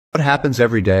What happens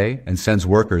every day and sends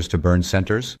workers to burn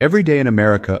centers? Every day in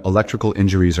America, electrical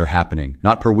injuries are happening.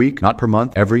 Not per week, not per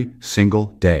month, every single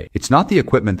day. It's not the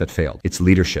equipment that failed. It's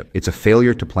leadership. It's a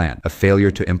failure to plan, a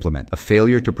failure to implement, a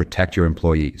failure to protect your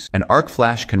employees. An arc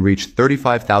flash can reach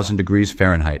 35,000 degrees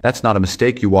Fahrenheit. That's not a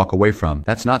mistake you walk away from.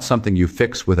 That's not something you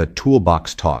fix with a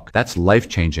toolbox talk. That's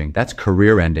life-changing. That's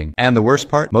career-ending. And the worst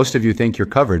part, most of you think you're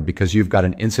covered because you've got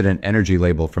an incident energy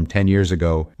label from 10 years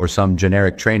ago or some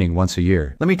generic training once a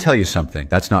year. Let me tell you something.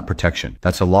 That's not protection.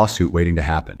 That's a lawsuit waiting to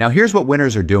happen. Now here's what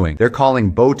winners are doing. They're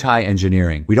calling Bowtie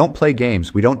Engineering. We don't play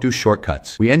games. We don't do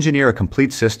shortcuts. We engineer a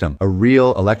complete system, a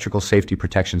real electrical safety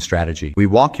protection strategy. We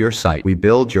walk your site. We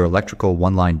build your electrical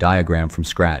one-line diagram from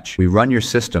scratch. We run your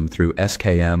system through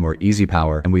SKM or Easy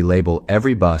Power, and we label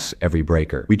every bus, every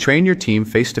breaker. We train your team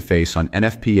face-to-face on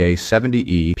NFPA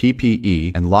 70E,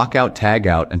 PPE, and lockout tag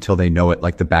out until they know it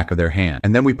like the back of their hand.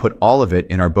 And then we put all of it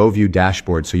in our Bowview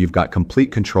dashboard so you've got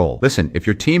complete control. Listen, if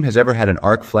your team has ever had an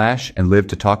arc flash and lived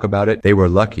to talk about it, they were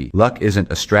lucky. Luck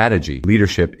isn't a strategy.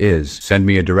 Leadership is. Send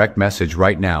me a direct message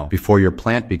right now before your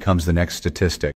plant becomes the next statistic.